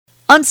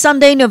On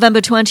Sunday, November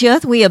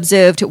 20th, we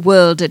observed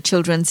World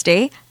Children's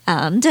Day.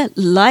 And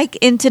like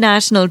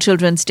International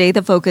Children's Day,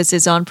 the focus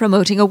is on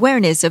promoting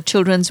awareness of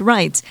children's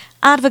rights,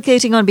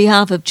 advocating on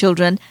behalf of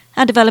children,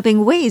 and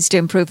developing ways to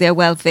improve their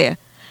welfare.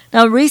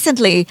 Now,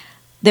 recently,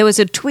 there was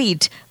a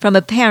tweet from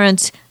a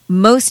parent.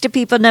 Most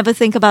people never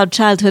think about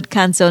childhood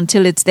cancer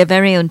until it's their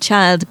very own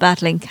child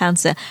battling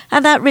cancer.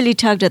 And that really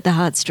tugged at the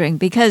heartstring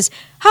because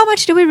how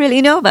much do we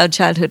really know about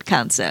childhood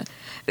cancer?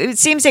 It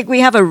seems like we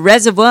have a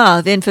reservoir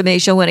of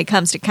information when it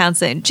comes to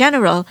cancer in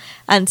general,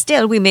 and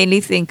still we mainly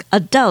think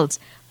adults.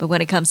 But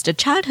when it comes to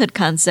childhood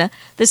cancer,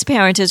 this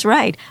parent is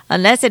right.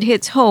 Unless it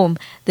hits home,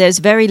 there's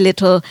very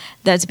little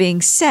that's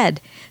being said.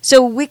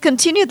 So we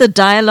continue the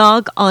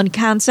dialogue on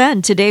cancer,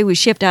 and today we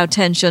shift our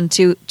attention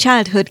to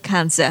childhood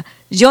cancer.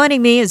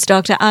 Joining me is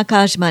Dr.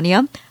 Akash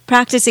Maniam,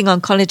 practicing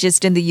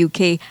oncologist in the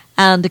UK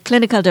and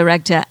clinical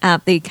director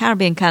at the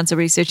Caribbean Cancer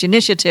Research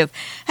Initiative.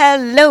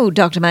 Hello,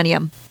 Dr.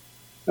 Maniam.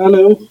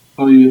 Hello,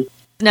 how are you?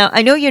 Now,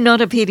 I know you're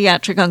not a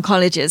pediatric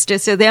oncologist,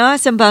 so there are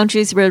some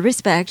boundaries we'll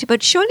respect,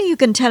 but surely you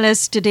can tell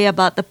us today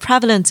about the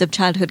prevalence of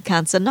childhood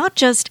cancer, not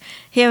just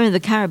here in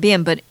the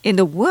Caribbean, but in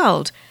the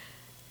world.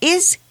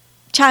 Is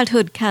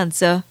childhood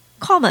cancer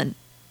common?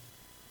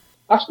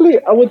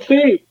 Actually, I would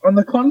say, on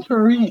the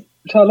contrary,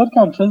 childhood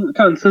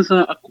cancers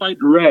are quite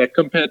rare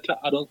compared to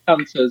adult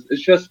cancers.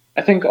 It's just,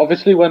 I think,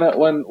 obviously, when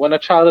a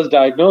child is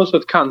diagnosed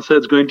with cancer,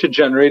 it's going to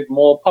generate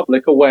more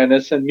public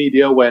awareness and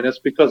media awareness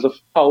because of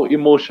how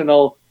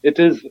emotional it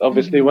is,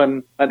 obviously,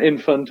 when an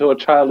infant or a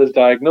child is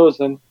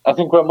diagnosed. And I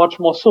think we're much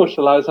more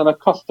socialized and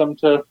accustomed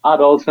to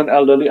adults and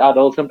elderly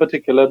adults in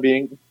particular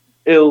being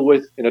ill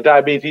with,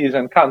 diabetes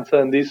and cancer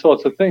and these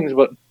sorts of things.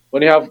 But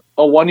when you have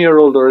a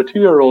 1-year-old or a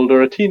 2-year-old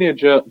or a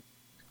teenager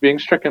being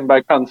stricken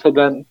by cancer,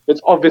 then it's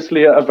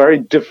obviously a very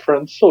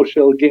different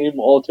social game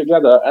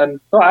altogether. And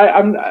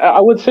I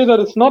would say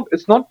that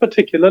it's not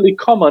particularly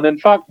common. In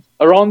fact,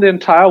 around the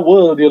entire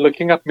world, you're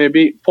looking at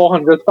maybe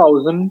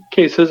 400,000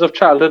 cases of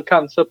childhood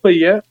cancer per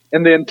year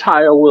in the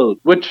entire world,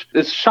 which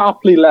is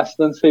sharply less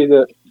than, say,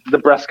 the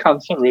breast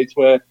cancer rates,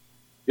 where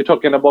you're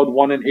talking about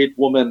 1 in 8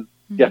 women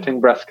getting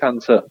breast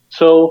cancer.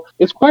 So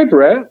it's quite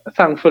rare,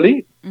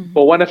 thankfully.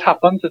 But when it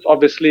happens, it's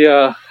obviously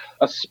a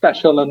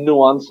special and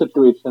nuanced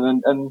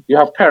situation, and you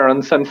have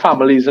parents and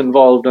families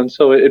involved, and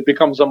so it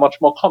becomes a much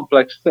more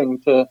complex thing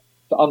to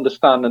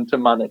understand and to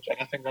manage. And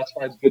I think that's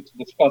why it's good to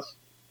discuss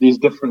these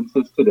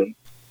differences today.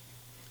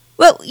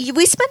 Well,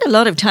 we spend a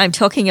lot of time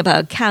talking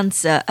about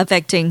cancer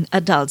affecting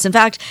adults. In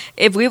fact,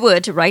 if we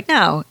were to right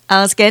now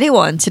ask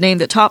anyone to name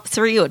the top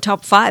 3 or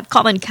top 5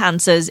 common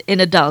cancers in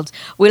adults,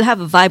 we'll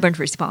have a vibrant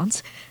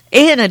response.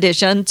 In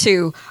addition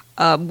to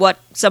what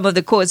some of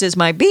the causes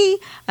might be,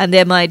 and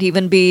there might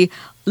even be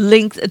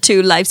linked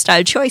to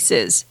lifestyle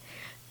choices.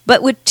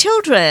 But with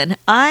children,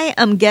 I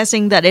am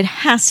guessing that it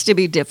has to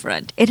be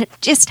different. It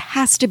just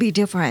has to be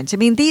different. I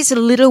mean, these are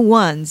little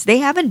ones. They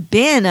haven't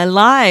been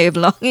alive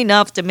long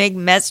enough to make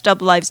messed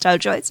up lifestyle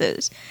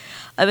choices.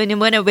 I mean,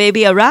 when a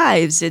baby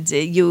arrives, it's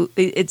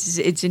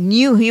a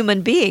new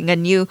human being,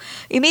 and you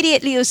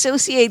immediately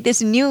associate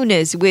this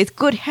newness with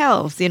good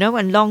health,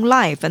 and long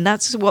life. And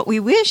that's what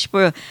we wish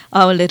for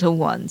our little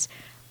ones.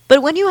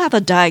 But when you have a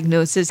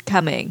diagnosis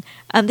coming,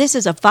 and this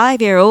is a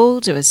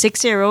 5-year-old or a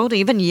 6-year-old,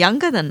 even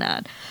younger than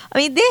that, I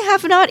mean, they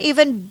have not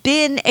even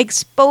been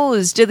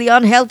exposed to the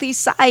unhealthy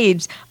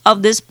sides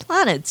of this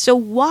planet. So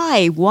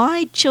why?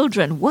 Why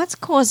children? What's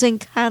causing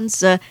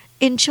cancer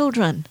in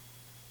children?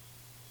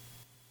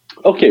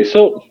 Okay,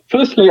 so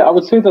firstly, I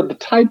would say that the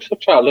types of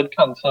childhood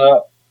cancer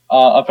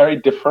are very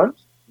different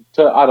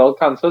to adult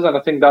cancers, and I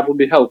think that would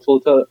be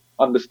helpful to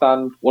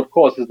understand what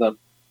causes them.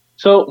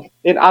 So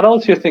in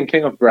adults, you're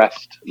thinking of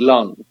breast,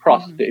 lung,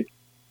 prostate,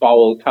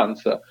 bowel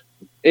cancer.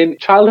 In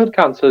childhood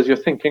cancers, you're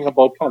thinking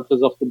about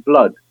cancers of the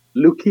blood,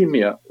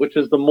 leukemia, which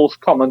is the most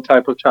common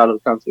type of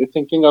childhood cancer. You're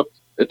thinking of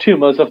the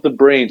tumors of the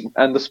brain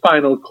and the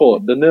spinal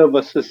cord, the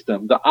nervous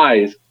system, the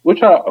eyes,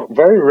 which are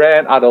very rare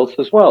in adults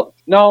as well.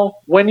 Now,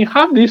 when you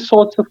have these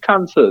sorts of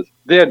cancers,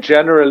 they are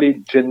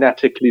generally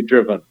genetically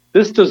driven.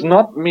 This does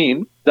not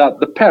mean that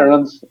the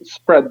parents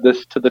spread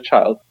this to the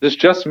child. This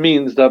just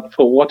means that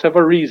for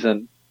whatever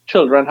reason,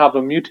 children have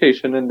a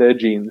mutation in their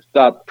genes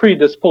that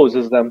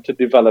predisposes them to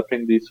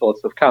developing these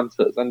sorts of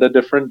cancers. And the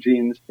different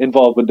genes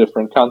involved with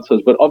different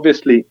cancers. But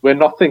obviously, we're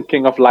not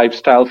thinking of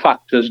lifestyle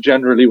factors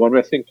generally when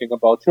we're thinking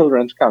about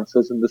children's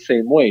cancers in the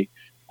same way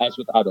as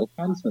with adult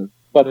cancers.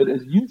 But it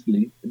is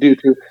usually due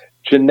to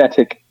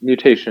genetic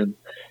mutations.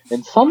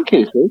 In some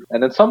cases,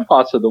 and in some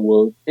parts of the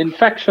world,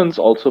 infections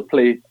also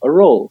play a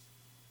role,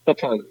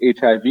 such as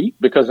HIV,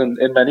 because in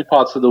many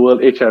parts of the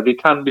world, HIV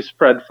can be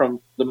spread from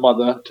the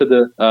mother to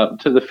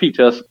the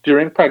fetus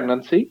during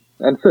pregnancy,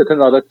 and certain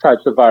other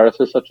types of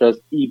viruses such as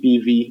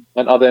EBV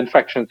and other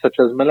infections such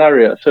as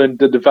malaria. So in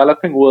the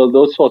developing world,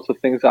 those sorts of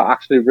things are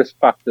actually risk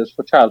factors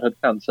for childhood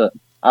cancer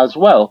as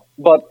well.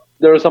 But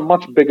there is a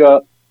much bigger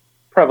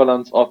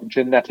prevalence of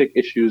genetic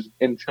issues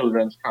in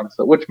children's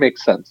cancer, which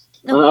makes sense.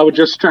 No. I would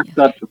just stress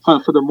that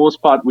for the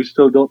most part, we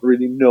still don't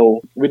really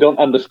know. We don't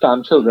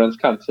understand children's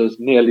cancers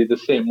nearly the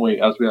same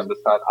way as we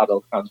understand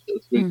adult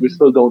cancers. We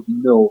still don't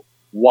know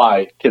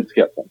why kids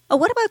get them.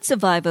 What about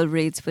survival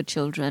rates for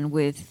children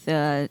with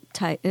their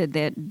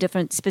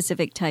different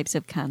specific types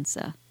of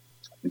cancer?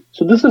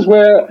 So this is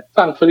where,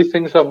 thankfully,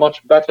 things are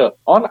much better.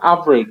 On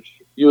average,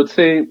 you would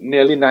say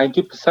nearly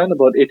 90%,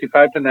 about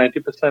 85 to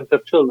 90%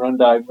 of children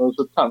diagnosed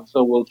with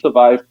cancer will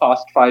survive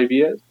past 5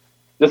 years.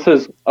 This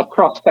is a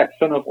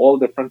cross-section of all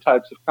different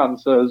types of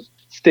cancers,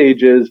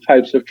 stages,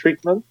 types of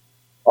treatment.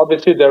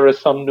 Obviously, there is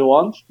some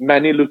nuance.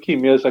 Many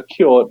leukemias are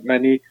cured.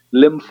 Many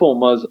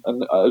lymphomas,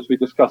 and as we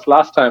discussed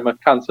last time, a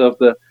cancer of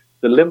the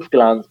lymph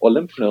glands or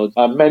lymph nodes,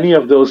 many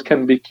of those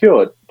can be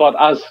cured. But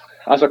as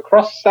a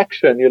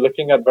cross-section, you're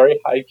looking at very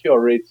high cure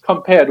rates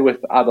compared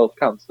with adult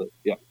cancer.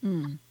 Yeah.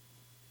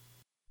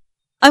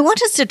 I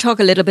want us to talk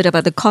a little bit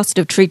about the cost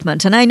of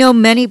treatment. And I know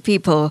many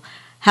people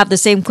have the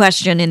same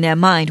question in their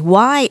mind.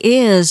 Why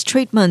is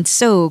treatment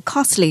so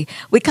costly?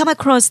 We come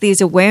across these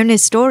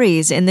awareness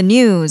stories in the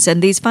news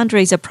and these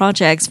fundraiser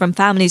projects from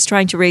families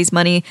trying to raise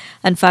money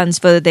and funds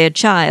for their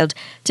child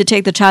to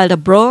take the child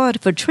abroad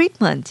for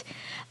treatment.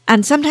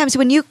 And sometimes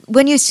when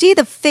you see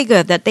the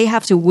figure that they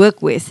have to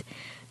work with,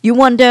 you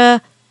wonder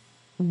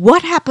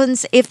what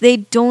happens if they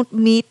don't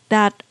meet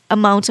that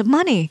amount of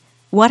money?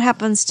 What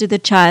happens to the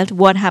child?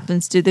 What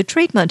happens to the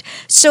treatment?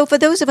 So for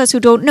those of us who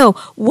don't know,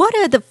 what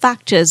are the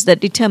factors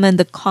that determine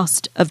the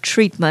cost of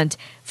treatment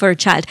for a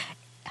child?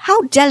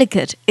 How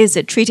delicate is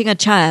it treating a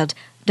child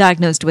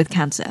diagnosed with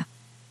cancer?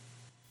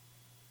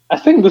 I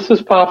think this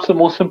is perhaps the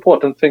most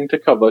important thing to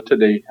cover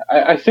today.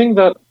 I think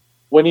that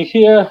when you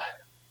hear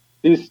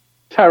these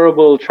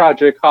terrible,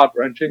 tragic,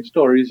 heart-wrenching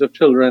stories of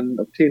children,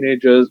 of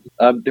teenagers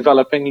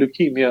developing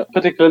leukemia,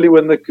 particularly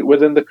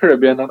within the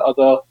Caribbean and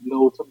other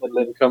low to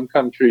middle-income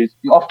countries.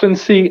 You often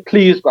see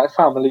pleas by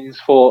families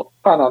for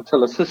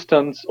financial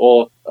assistance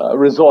or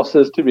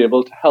resources to be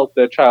able to help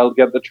their child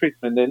get the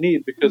treatment they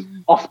need, because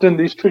often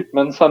these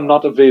treatments are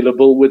not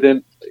available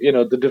within,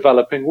 the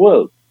developing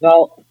world.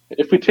 Now,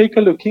 if we take a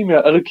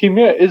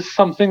leukemia is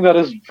something that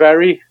is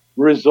very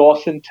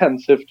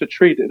resource-intensive to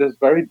treat. It is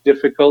very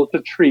difficult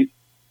to treat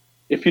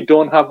if you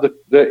don't have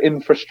the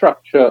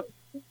infrastructure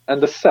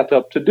and the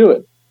setup to do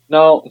it.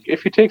 Now,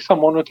 if you take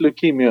someone with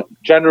leukemia,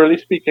 generally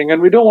speaking,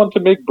 and we don't want to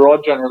make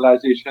broad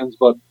generalizations,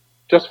 but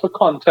just for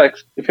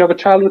context, if you have a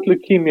child with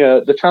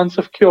leukemia, the chance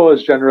of cure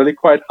is generally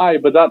quite high,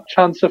 but that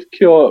chance of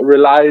cure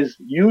relies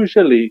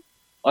usually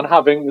on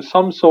having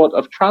some sort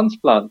of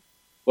transplant,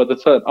 whether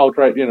it's an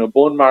outright,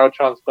 bone marrow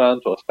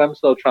transplant or stem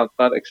cell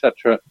transplant,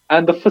 etc.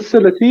 And the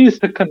facilities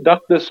to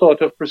conduct this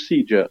sort of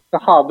procedure, to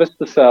harvest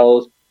the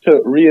cells, to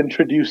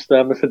reintroduce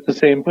them if it's the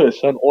same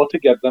person, or to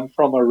get them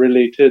from a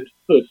related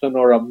person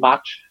or a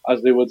match,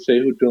 as they would say,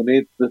 who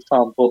donates the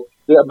sample.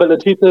 The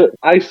ability to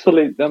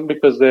isolate them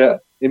because their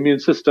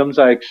immune systems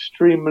are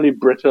extremely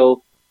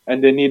brittle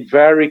and they need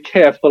very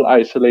careful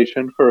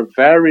isolation for a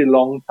very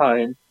long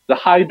time. The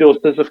high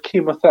doses of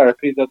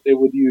chemotherapy that they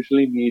would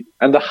usually need,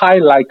 and the high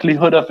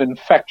likelihood of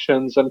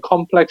infections and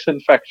complex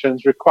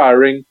infections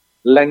requiring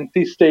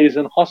lengthy stays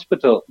in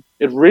hospital.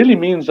 It really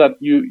means that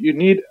you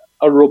need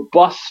a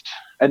robust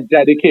and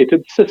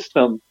dedicated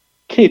system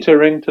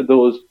catering to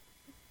those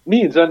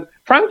needs. And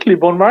frankly,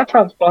 bone marrow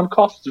transplant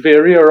costs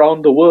vary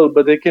around the world,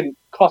 but they can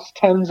cost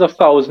tens of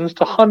thousands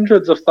to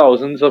hundreds of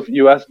thousands of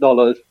US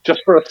dollars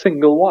just for a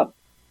single one,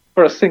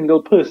 for a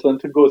single person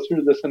to go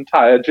through this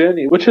entire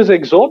journey, which is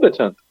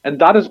exorbitant. And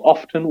that is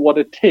often what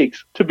it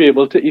takes to be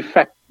able to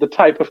effect the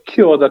type of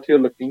cure that you're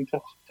looking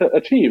to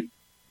achieve.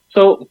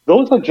 So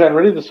those are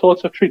generally the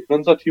sorts of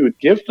treatments that you would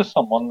give to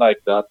someone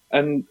like that.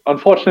 And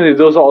unfortunately,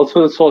 those are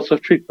also the sorts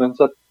of treatments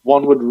that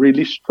one would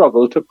really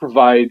struggle to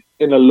provide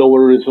in a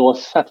lower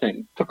resource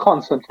setting, to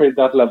concentrate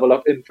that level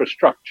of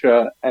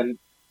infrastructure and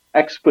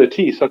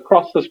expertise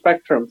across the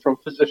spectrum, from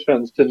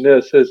physicians to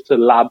nurses to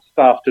lab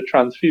staff to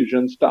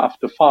transfusion staff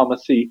to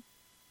pharmacy,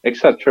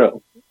 etc.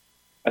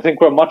 I think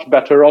we're much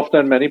better off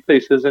than many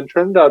places in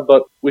Trinidad,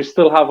 but we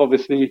still have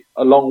obviously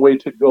a long way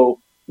to go.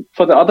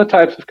 For the other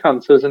types of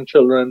cancers in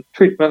children,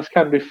 treatments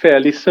can be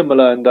fairly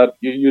similar in that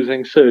you're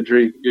using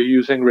surgery, you're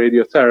using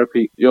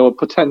radiotherapy, you're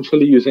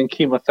potentially using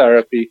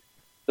chemotherapy.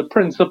 The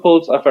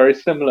principles are very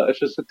similar, it's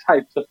just the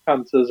types of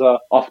cancers are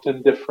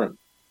often different.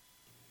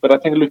 But I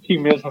think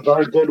leukemia is a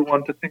very good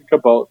one to think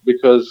about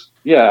because,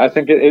 I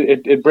think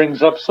it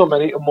brings up so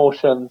many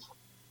emotions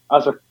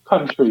as a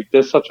country.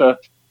 There's such a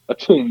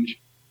change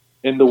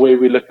in the way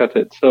we look at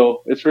it.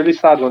 So it's really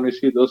sad when we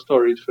see those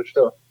stories, for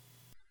sure.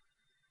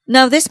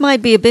 Now, this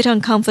might be a bit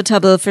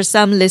uncomfortable for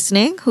some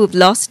listening who've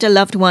lost a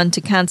loved one to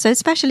cancer,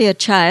 especially a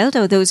child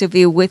or those of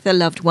you with a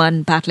loved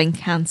one battling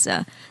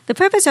cancer. The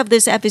purpose of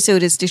this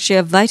episode is to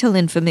share vital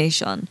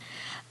information.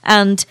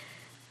 And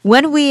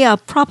when we are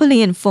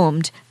properly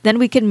informed, then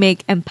we can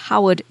make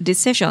empowered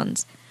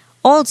decisions.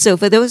 Also,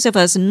 for those of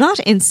us not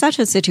in such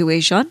a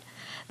situation,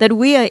 that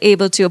we are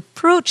able to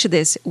approach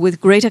this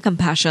with greater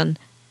compassion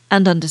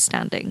and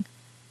understanding.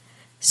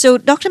 So,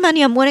 Dr.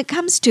 Maniam, when it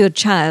comes to a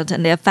child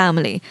and their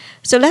family,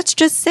 so let's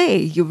just say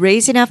you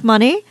raise enough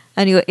money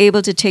and you're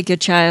able to take your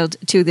child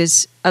to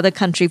this other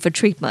country for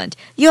treatment.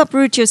 You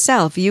uproot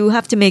yourself. You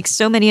have to make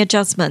so many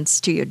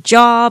adjustments to your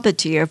job,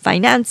 to your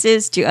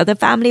finances, to other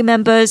family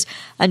members,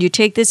 and you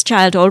take this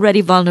child already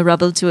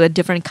vulnerable to a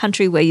different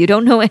country where you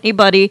don't know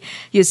anybody.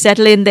 You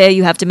settle in there.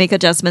 You have to make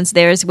adjustments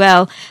there as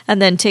well,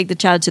 and then take the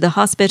child to the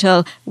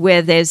hospital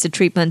where there's the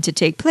treatment to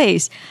take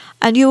place.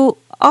 And you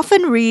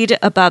often read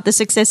about the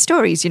success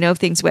stories.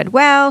 Things went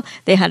well,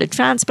 they had a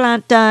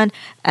transplant done,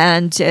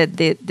 and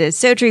the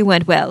surgery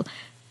went well.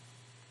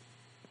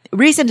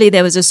 Recently,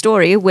 there was a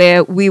story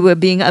where we were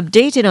being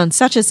updated on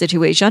such a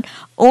situation.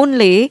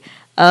 Only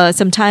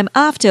some time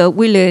after,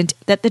 we learned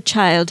that the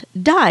child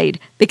died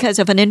because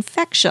of an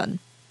infection.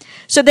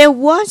 So there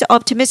was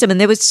optimism and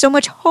there was so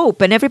much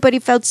hope and everybody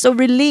felt so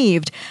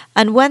relieved.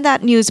 And when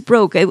that news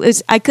broke,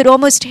 I could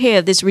almost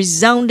hear this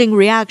resounding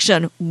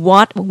reaction.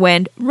 What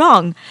went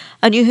wrong?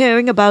 And you're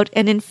hearing about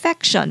an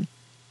infection.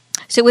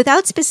 So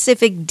without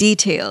specific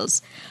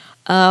details,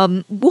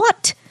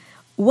 what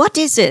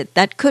is it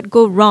that could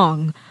go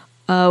wrong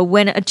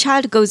when a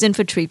child goes in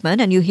for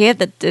treatment and you hear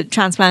that the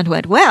transplant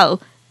went well,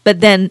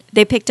 but then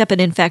they picked up an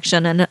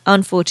infection and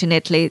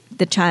unfortunately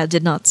the child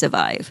did not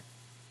survive?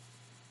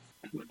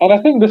 And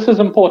I think this is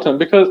important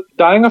because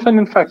dying of an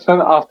infection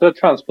after a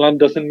transplant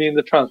doesn't mean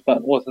the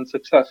transplant wasn't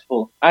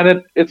successful.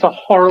 And it's a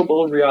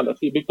horrible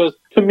reality because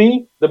to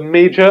me, the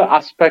major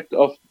aspect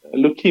of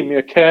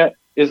leukemia care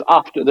is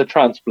after the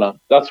transplant.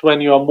 That's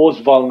when you are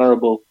most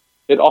vulnerable.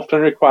 It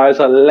often requires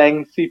a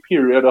lengthy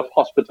period of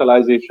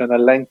hospitalization, a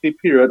lengthy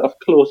period of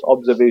close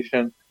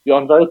observation. You're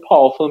on very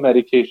powerful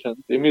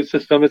medication. The immune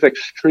system is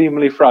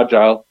extremely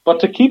fragile. But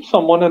to keep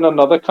someone in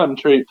another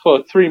country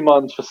for 3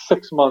 months, for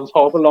 6 months,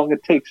 however long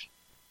it takes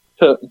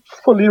to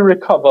fully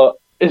recover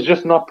is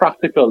just not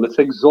practical. It's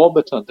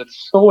exorbitant.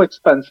 It's so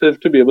expensive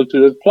to be able to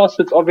do it. Plus,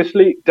 it's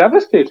obviously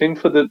devastating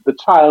for the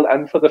child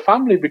and for the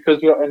family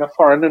because you're in a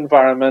foreign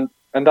environment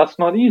and that's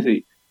not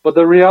easy. But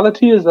the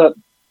reality is that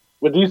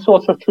with these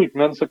sorts of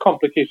treatments, the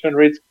complication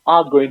rates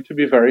are going to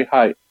be very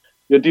high.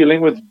 You're dealing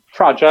with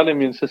fragile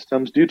immune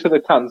systems due to the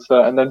cancer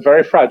and then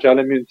very fragile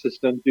immune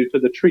systems due to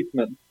the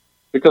treatment.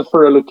 Because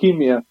for a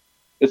leukemia,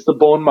 it's the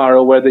bone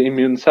marrow where the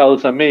immune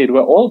cells are made,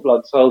 where all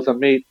blood cells are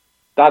made.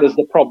 That is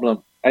the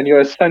problem. And you're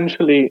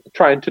essentially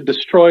trying to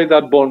destroy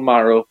that bone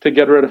marrow to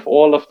get rid of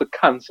all of the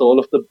cancer, all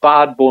of the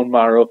bad bone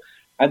marrow,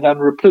 and then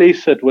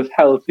replace it with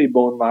healthy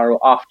bone marrow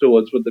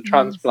afterwards with the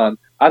transplant.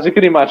 As you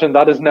can imagine,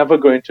 that is never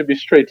going to be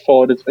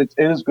straightforward. It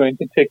is going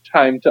to take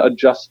time to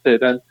adjust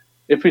it. And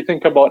if we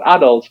think about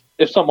adults,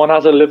 if someone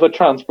has a liver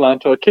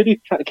transplant or a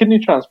kidney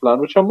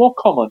transplant, which are more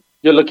common,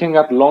 you're looking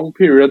at long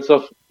periods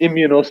of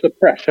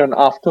immunosuppression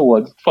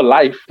afterwards for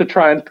life to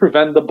try and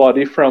prevent the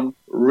body from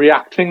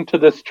reacting to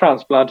this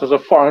transplant as a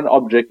foreign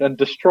object and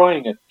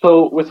destroying it.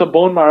 So with a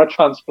bone marrow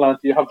transplant,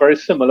 you have very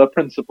similar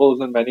principles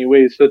in many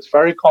ways. So it's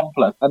very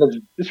complex.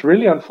 And it's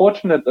really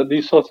unfortunate that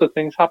these sorts of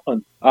things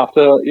happen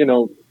after,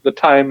 the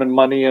time and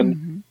money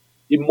and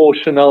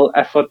emotional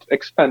effort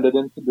expended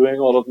into doing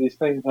all of these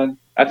things. And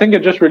I think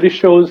it just really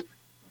shows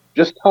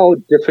just how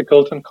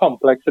difficult and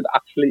complex it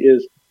actually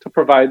is to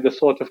provide the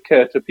sort of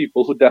care to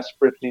people who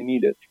desperately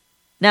need it.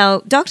 Now,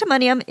 Dr.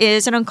 Maniam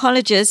is an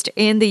oncologist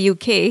in the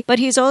UK, but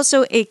he's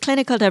also a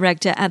clinical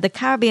director at the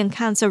Caribbean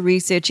Cancer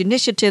Research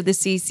Initiative, the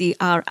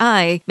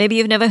CCRI. Maybe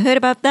you've never heard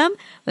about them?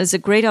 It's a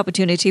great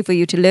opportunity for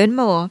you to learn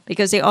more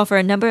because they offer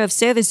a number of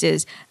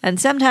services. And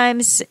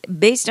sometimes,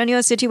 based on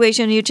your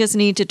situation, you just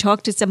need to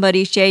talk to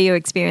somebody, share your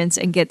experience,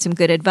 and get some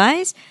good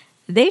advice.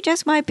 They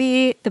just might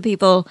be the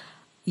people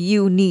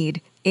you need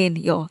in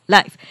your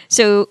life.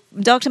 So,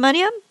 Dr.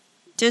 Maniam,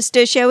 just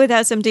to share with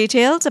us some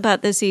details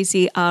about the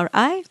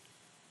CCRI.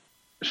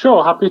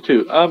 Sure, happy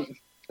to.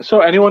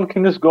 So anyone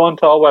can just go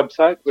onto our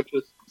website, which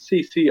is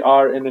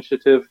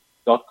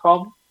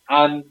ccrinitiative.com,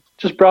 and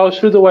just browse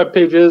through the web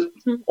pages.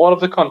 All of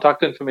the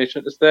contact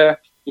information is there.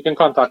 You can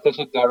contact us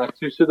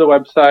directly through the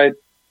website.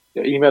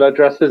 Your email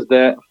address is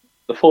there.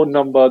 The phone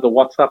number, the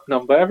WhatsApp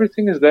number,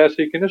 everything is there. So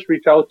you can just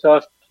reach out to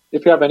us.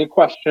 If you have any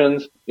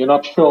questions, you're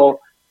not sure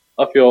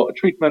of your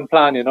treatment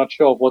plan, you're not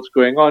sure of what's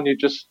going on,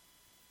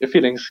 you're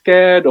feeling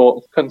scared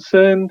or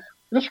concerned,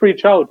 just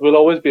reach out. We'll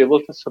always be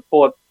able to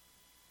support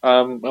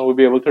and we'll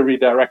be able to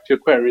redirect your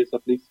queries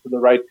at least to the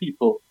right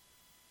people.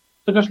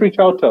 So just reach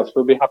out to us.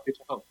 We'll be happy to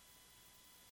help.